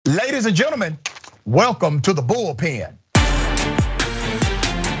Ladies and gentlemen, welcome to the Bullpen.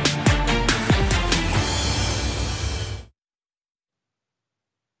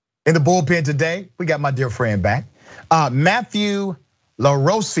 In the bullpen today, we got my dear friend back, Matthew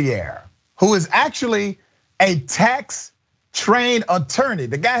LaRosiere, who is actually a tax-trained attorney.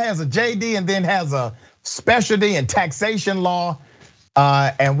 The guy has a JD and then has a specialty in taxation law.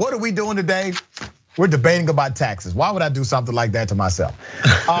 And what are we doing today? We're debating about taxes. Why would I do something like that to myself?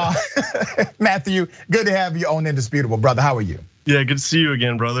 Matthew, good to have you on Indisputable, brother. How are you? Yeah, good to see you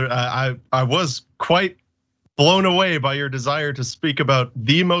again, brother. I was quite blown away by your desire to speak about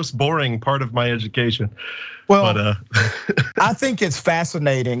the most boring part of my education. Well, I think it's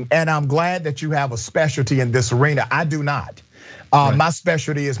fascinating, and I'm glad that you have a specialty in this arena. I do not. Right. My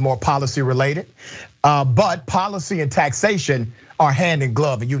specialty is more policy related, but policy and taxation are hand in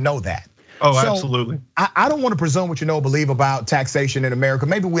glove, and you know that. Oh, so absolutely. I don't want to presume what you know or believe about taxation in America.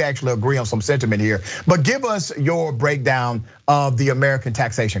 Maybe we actually agree on some sentiment here, but give us your breakdown of the American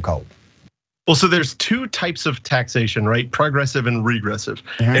taxation code. Well, so there's two types of taxation, right? Progressive and regressive.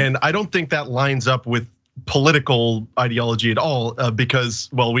 And I don't think that lines up with political ideology at all because,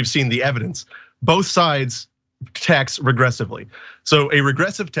 well, we've seen the evidence. Both sides tax regressively. So a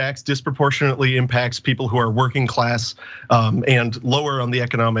regressive tax disproportionately impacts people who are working class and lower on the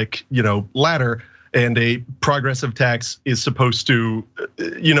economic, ladder. And a progressive tax is supposed to,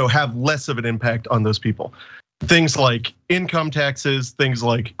 have less of an impact on those people. Things like income taxes, things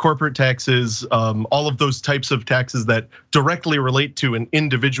like corporate taxes, all of those types of taxes that directly relate to an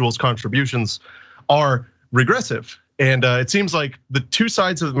individual's contributions are regressive. And it seems like the two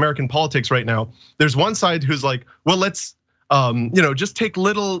sides of American politics right now, there's one side who's like, well, let's just take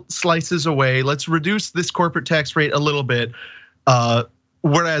little slices away. Let's reduce this corporate tax rate a little bit.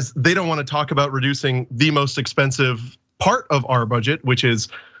 Whereas they don't want to talk about reducing the most expensive part of our budget, which is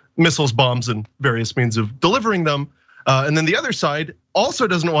missiles, bombs, and various means of delivering them. And then the other side also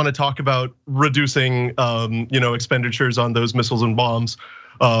doesn't want to talk about reducing, expenditures on those missiles and bombs,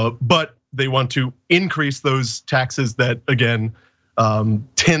 but they want to increase those taxes that, again,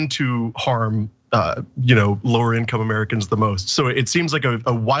 tend to harm, lower income Americans the most. So it seems like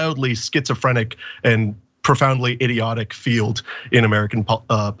a wildly schizophrenic and profoundly idiotic field in American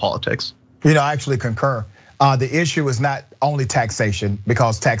politics. I actually concur. The issue is not only taxation,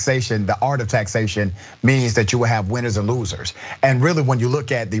 because taxation, the art of taxation means that you will have winners and losers. And really, when you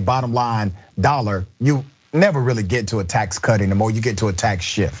look at the bottom line dollar, you never really get to a tax cut anymore, you get to a tax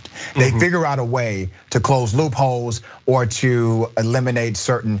shift. They figure out a way to close loopholes or to eliminate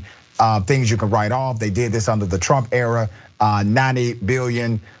certain things you can write off. They did this under the Trump era. 90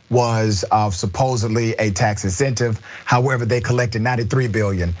 billion was supposedly a tax incentive. However, they collected 93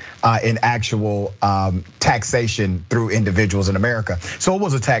 billion in actual taxation through individuals in America. So it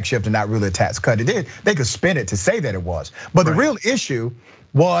was a tax shift and not really a tax cut. They could spin it to say that it was. But the real issue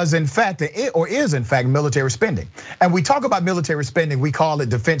was in fact, or is in fact, military spending. And we talk about military spending, we call it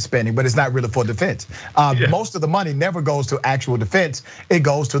defense spending, but it's not really for defense. Most of the money never goes to actual defense. It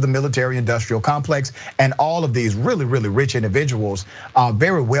goes to the military industrial complex. And all of these really, really rich individuals,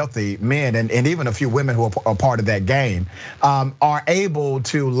 very wealthy men, and even a few women who are part of that game, are able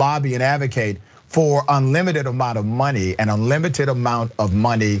to lobby and advocate for unlimited amount of money and unlimited amount of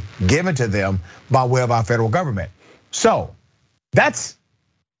money given to them by way of our federal government. So that's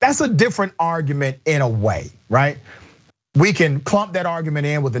a different argument in a way, right? We can clump that argument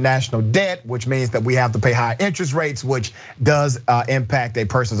in with the national debt, which means that we have to pay high interest rates, which does impact a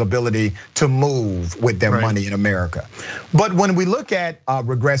person's ability to move with their money in America. But when we look at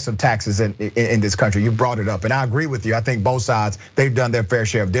regressive taxes in this country, you brought it up, and I agree with you. I think both sides, they've done their fair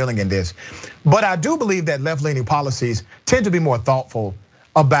share of dealing in this. But I do believe that left-leaning policies tend to be more thoughtful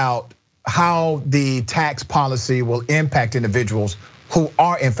about how the tax policy will impact individuals who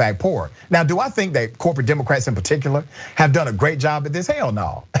are in fact poor. Now, do I think that corporate Democrats in particular have done a great job at this? Hell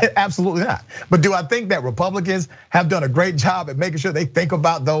no, absolutely not. But do I think that Republicans have done a great job at making sure they think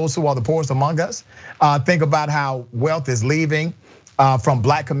about those who are the poorest among us? Think about how wealth is leaving from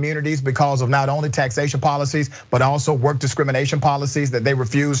black communities because of not only taxation policies, but also work discrimination policies that they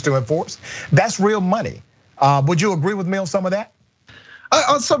refuse to enforce? That's real money. Would you agree with me on some of that?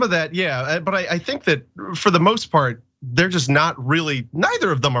 On some of that, yeah. But I think that for the most part, they're just not really, neither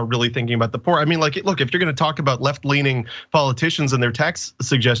of them are really thinking about the poor. I mean, look, if you're gonna talk about left-leaning politicians and their tax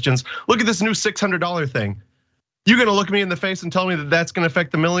suggestions, look at this new $600 thing. You gonna look me in the face and tell me that that's gonna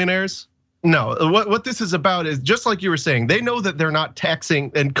affect the millionaires? No, what this is about is just like you were saying, they know that they're not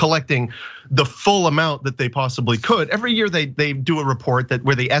taxing and collecting the full amount that they possibly could. Every year they do a report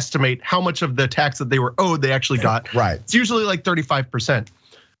where they estimate how much of the tax that they were owed they actually got. Right. It's usually like 35%.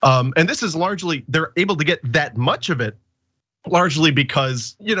 And this is largely, they're able to get that much of it largely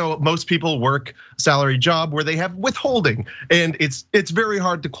because most people work a salary job where they have withholding, and it's very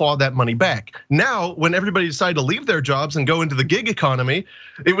hard to claw that money back. Now, when everybody decided to leave their jobs and go into the gig economy,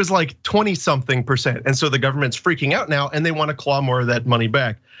 it was like 20-something%. And so the government's freaking out now, and they want to claw more of that money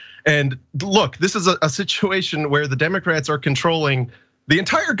back. And look, this is a situation where the Democrats are controlling the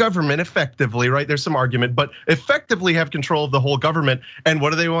entire government effectively, right? There's some argument, but effectively have control of the whole government. And what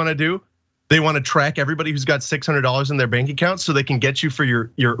do they want to do? They want to track everybody who's got $600 in their bank account so they can get you for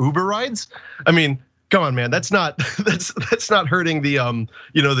your Uber rides. I mean, come on, man, that's not hurting the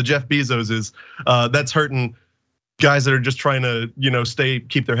the Jeff Bezoses. That's hurting guys that are just trying to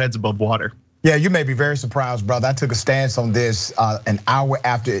keep their heads above water. Yeah, you may be very surprised, brother. I took a stance on this an hour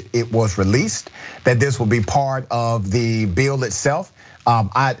after it was released, that this will be part of the bill itself.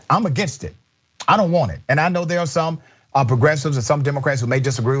 I'm against it. I don't want it. And I know there are some progressives and some Democrats who may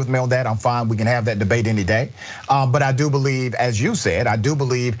disagree with me on that. I'm fine, we can have that debate any day. But I do believe, as you said, I do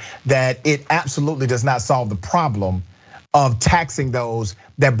believe that it absolutely does not solve the problem of taxing those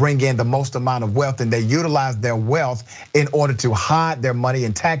that bring in the most amount of wealth, and they utilize their wealth in order to hide their money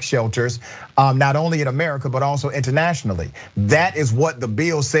in tax shelters, not only in America, but also internationally. That is what the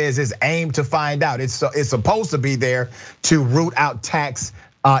bill says is aimed to find out. It's supposed to be there to root out tax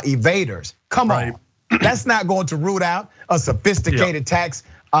evaders. Come on. That's not going to root out a sophisticated tax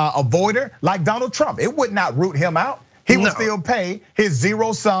avoider like Donald Trump. It would not root him out. He would still pay his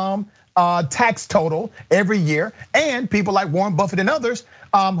zero-sum tax total every year. And people like Warren Buffett and others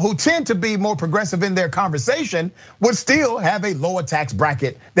who tend to be more progressive in their conversation would still have a lower tax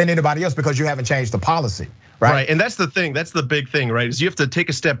bracket than anybody else because you haven't changed the policy. Right, and that's the thing. That's the big thing, right? Is you have to take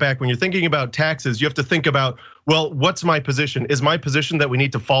a step back when you're thinking about taxes. You have to think about, well, what's my position? Is my position that we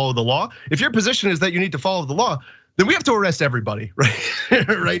need to follow the law? If your position is that you need to follow the law, then we have to arrest everybody, right?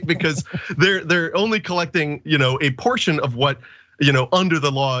 Right? Because they're only collecting, a portion of what under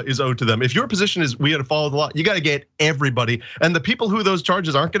the law is owed to them. If your position is we got to follow the law, you got to get everybody. And the people who those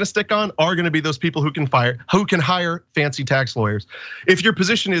charges aren't going to stick on are going to be those people who can hire fancy tax lawyers. If your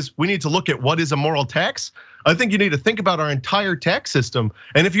position is we need to look at what is a moral tax, I think you need to think about our entire tax system.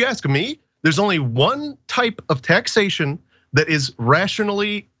 And if you ask me, there's only one type of taxation that is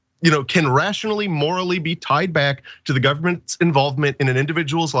rationally, can rationally, morally be tied back to the government's involvement in an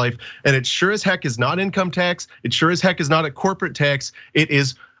individual's life. And it sure as heck is not income tax. It sure as heck is not a corporate tax. It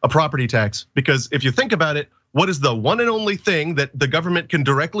is a property tax. Because if you think about it, what is the one and only thing that the government can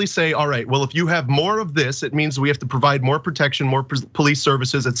directly say, all right, well, if you have more of this, it means we have to provide more protection, more police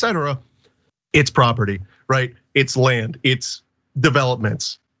services, etc. It's property, right? It's land, it's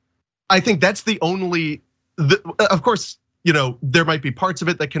developments. I think that's the only, of course, there might be parts of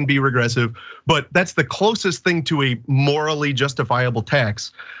it that can be regressive, but that's the closest thing to a morally justifiable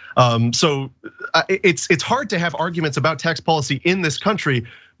tax. So it's hard to have arguments about tax policy in this country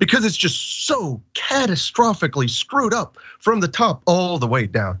because it's just so catastrophically screwed up from the top all the way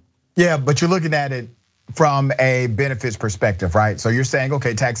down. Yeah, but you're looking at it from a benefits perspective, right? So you're saying,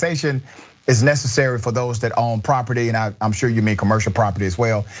 okay, taxation is necessary for those that own property, and I'm sure you mean commercial property as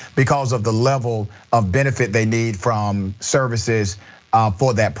well, because of the level of benefit they need from services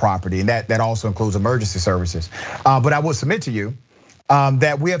for that property, and that also includes emergency services. But I will submit to you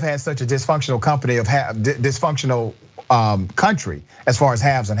that we have had such a dysfunctional dysfunctional country as far as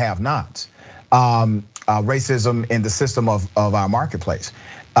haves and have-nots, racism in the system of our marketplace,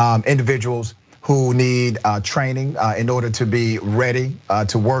 individuals who need training in order to be ready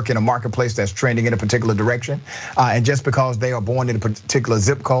to work in a marketplace that's trending in a particular direction. And just because they are born in a particular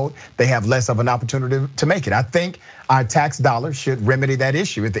zip code, they have less of an opportunity to make it. I think our tax dollars should remedy that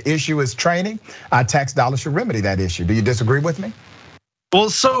issue. If the issue is training, our tax dollars should remedy that issue. Do you disagree with me? Well,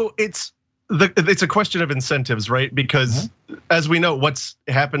 so it's a question of incentives, right? Because as we know, what's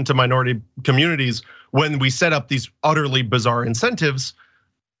happened to minority communities when we set up these utterly bizarre incentives,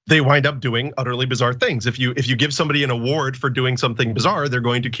 they wind up doing utterly bizarre things. If you give somebody an award for doing something bizarre, they're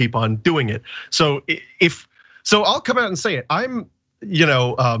going to keep on doing it. So I'll come out and say it. I'm,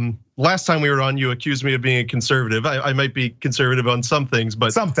 last time we were on, you accused me of being a conservative. I might be conservative on some things,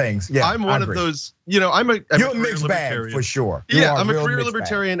 but some things, yeah. I'm one of those, you're a mixed bag for sure. Yeah, I'm a career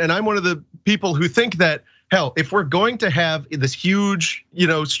libertarian, and I'm one of the people who think that, hell, if we're going to have this huge,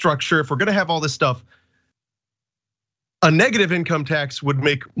 structure, if we're going to have all this stuff, a negative income tax would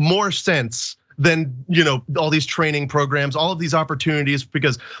make more sense than all these training programs, all of these opportunities.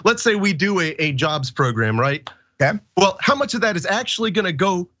 Because let's say we do a jobs program, right? Okay. Well, how much of that is actually going to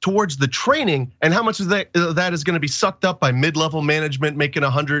go towards the training, and how much of that is going to be sucked up by mid-level management making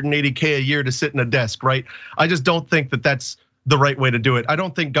 $180K a year to sit in a desk, right? I just don't think that that's the right way to do it. I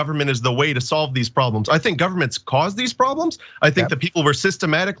don't think government is the way to solve these problems. I think governments cause these problems. I think that people were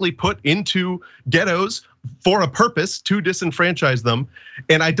systematically put into ghettos for a purpose to disenfranchise them.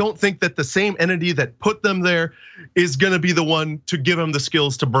 And I don't think that the same entity that put them there is gonna be the one to give them the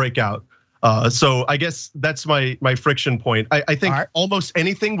skills to break out. So I guess that's my friction point. I think almost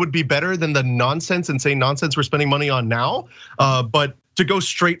anything would be better than the nonsense, insane nonsense we're spending money on now. But to go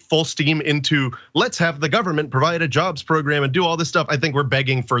straight full steam into let's have the government provide a jobs program and do all this stuff, I think we're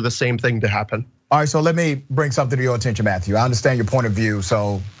begging for the same thing to happen. All right, so let me bring something to your attention, Matthew. I understand your point of view,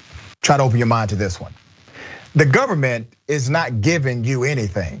 so try to open your mind to this one. The government is not giving you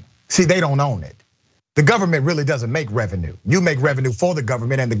anything. See, they don't own it. The government really doesn't make revenue. You make revenue for the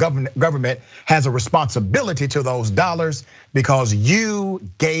government, and the government has a responsibility to those dollars because you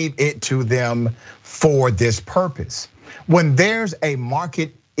gave it to them for this purpose. When there's a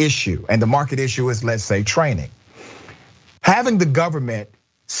market issue, and the market issue is, let's say, training, having the government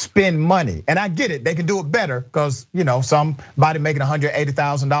spend money, and I get it, they can do it better because somebody making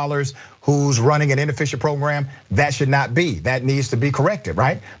 $180,000 who's running an inefficient program, that should not be. That needs to be corrected,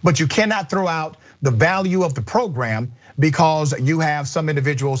 right? But you cannot throw out the value of the program because you have some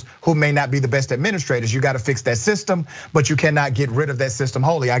individuals who may not be the best administrators. You got to fix that system, but you cannot get rid of that system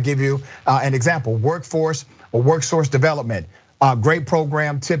wholly. I give you an example: workforce or workforce development. A great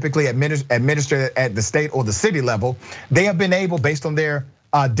program, typically administered at the state or the city level. They have been able, based on their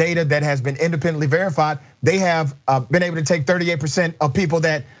data that has been independently verified, they have been able to take 38% of people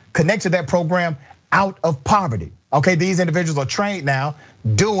that connect to that program out of poverty. Okay, these individuals are trained now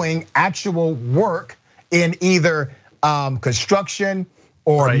doing actual work in either construction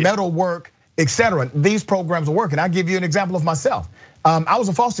or metal work, etc. These programs are working. I'll give you an example of myself. I was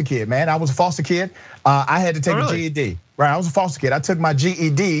a foster kid, man. I was a foster kid. I had to take a GED. Right, I was a foster kid. I took my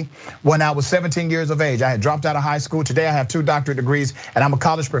GED when I was 17 years of age. I had dropped out of high school. Today I have 2 doctorate degrees, and I'm a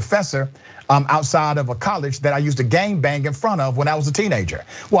college professor outside of a college that I used to gangbang in front of when I was a teenager.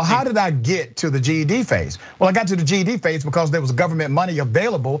 Well, how did I get to the GED phase? Well, I got to the GED phase because there was government money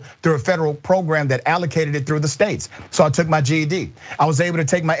available through a federal program that allocated it through the states. So I took my GED. I was able to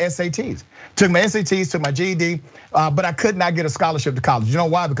take my SATs. Took my SATs, took my GED, but I could not get a scholarship to college. You know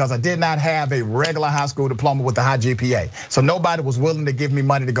why? Because I did not have a regular high school diploma with a high GPA. So nobody was willing to give me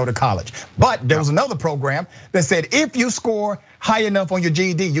money to go to college. But there was another program that said if you score high enough on your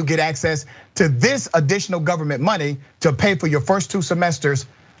GED, you get access to this additional government money to pay for your first 2 semesters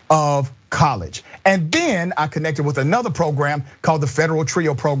of college. And then I connected with another program called the Federal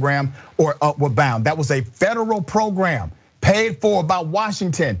TRIO program, or Upward Bound. That was a federal program paid for by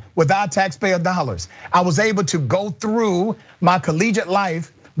Washington with our taxpayer dollars. I was able to go through my collegiate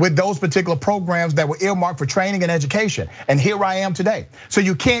life with those particular programs that were earmarked for training and education. And here I am today. So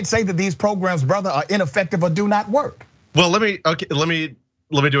you can't say that these programs, brother, are ineffective or do not work. Well, let me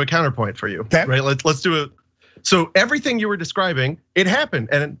do a counterpoint for you. Okay. Right, let's do it. So everything you were describing, it happened,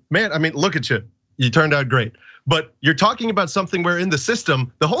 and man, I mean, look at you. You turned out great. But you're talking about something where in the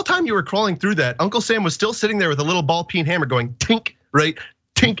system, the whole time you were crawling through that, Uncle Sam was still sitting there with a little ball peen hammer going tink, right?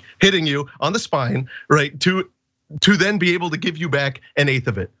 Tink, hitting you on the spine, right? To then be able to give you back 1/8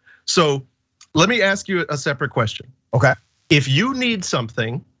 of it. So let me ask you a separate question. Okay. If you need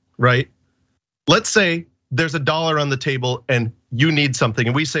something, right? Let's say there's $1 on the table and you need something,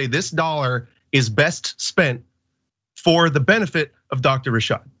 and we say this dollar is best spent for the benefit of Dr.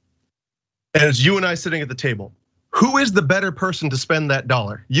 Rashad. And it's you and I sitting at the table. Who is the better person to spend that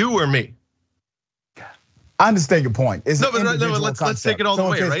 $1, you or me? I understand your point. It's let's take it all the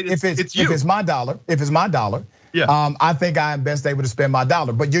way, right? If it's my dollar, yeah. I think I am best able to spend my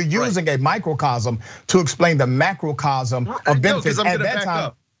 $1. But you're using a microcosm to explain the macrocosm of benefits at that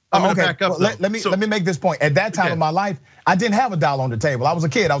time. Let me make this point. At that time of my life, I didn't have $1 on the table. I was a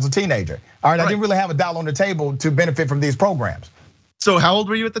kid. I was a teenager. All right, I didn't really have $1 on the table to benefit from these programs. So how old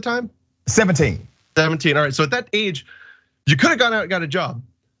were you at the time? 17. 17. All right. So at that age, you could have gone out and got a job.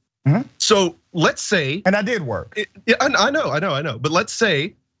 So let's say, and I did work. I know. But let's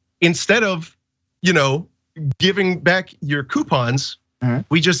say instead of giving back your coupons,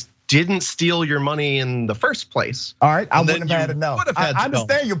 we just didn't steal your money in the first place. All right, I wouldn't have had enough. I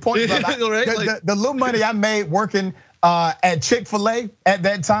understand your point, but the little money I made working at Chick-fil-A at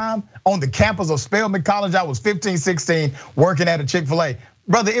that time on the campus of Spelman College, I was 15, 16 working at a Chick-fil-A.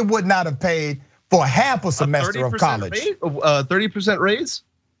 Brother, it would not have paid for half a semester of college. 30% raise?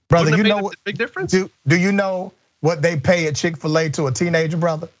 Brother, you know what? Big difference? Do you know what they pay at Chick-fil-A to a teenager,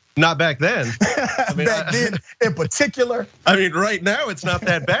 brother? Not back then. Back then, in particular. I mean, right now it's not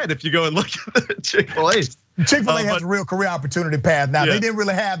that bad if you go and look at the Chick-fil-A. Chick-fil-A has a real career opportunity path now. They didn't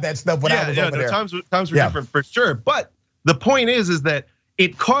really have that stuff when I was over there. Times were different for sure. But The point is that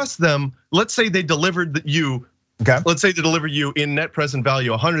it costs them, let's say they delivered you, let's say they delivered you in net present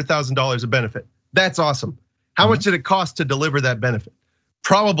value $100,000 of benefit. That's awesome. How much did it cost to deliver that benefit?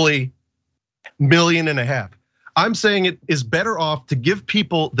 Probably $1.5 million. I'm saying it is better off to give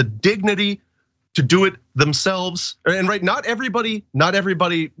people the dignity to do it themselves. And right, not everybody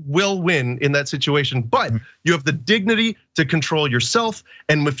will win in that situation, but you have the dignity to control yourself.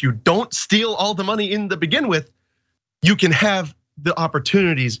 And if you don't steal all the money in the begin with, you can have the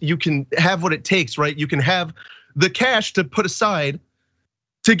opportunities, you can have what it takes, right? You can have the cash to put aside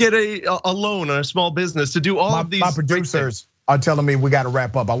to get a loan on a small business, to do all of these. My producers are telling me we got to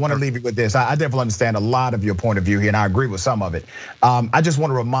wrap up. I want to leave you with this. I definitely understand a lot of your point of view here, and I agree with some of it. I just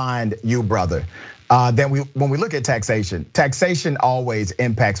want to remind you, brother, that when we look at taxation always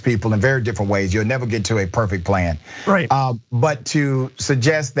impacts people in very different ways. You'll never get to a perfect plan. Right. But to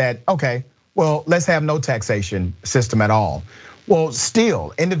suggest that, okay, well, let's have no taxation system at all. Well,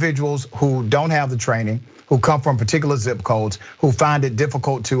 still, individuals who don't have the training, who come from particular zip codes, who find it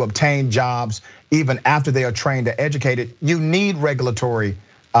difficult to obtain jobs even after they are trained or educated, you need regulatory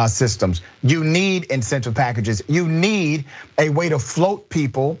systems. You need incentive packages. You need a way to float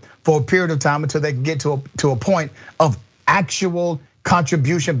people for a period of time until they can get to a point of actual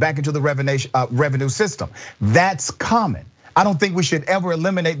contribution back into the revenue system. That's common. I don't think we should ever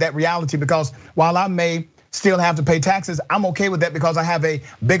eliminate that reality, because while I may still have to pay taxes, I'm okay with that because I have a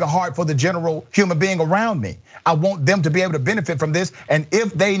bigger heart for the general human being around me. I want them to be able to benefit from this. And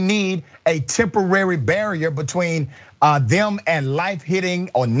if they need a temporary barrier between them and life hitting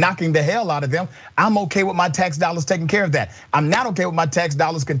or knocking the hell out of them, I'm okay with my tax dollars taking care of that. I'm not okay with my tax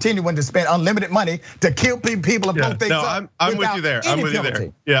dollars continuing to spend unlimited money to kill people and blow things up. I'm with you there. I'm with you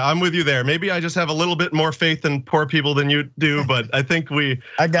there. Yeah, I'm with you there. Maybe I just have a little bit more faith in poor people than you do, but I think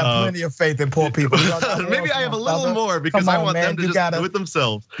I got plenty of faith in poor people. Maybe I have a little more because I want them to just do it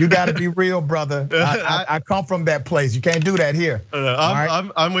themselves. You got to be real, brother. I come from that place. You can't do that here.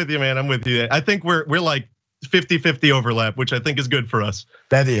 I'm with you, man. I'm with you. I think we're like 50-50 overlap, which I think is good for us.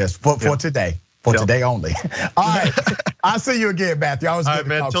 That is for today, today only. All right, I'll see you again, Matthew. Always good to talk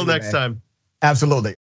to you, man. Till next time. Absolutely.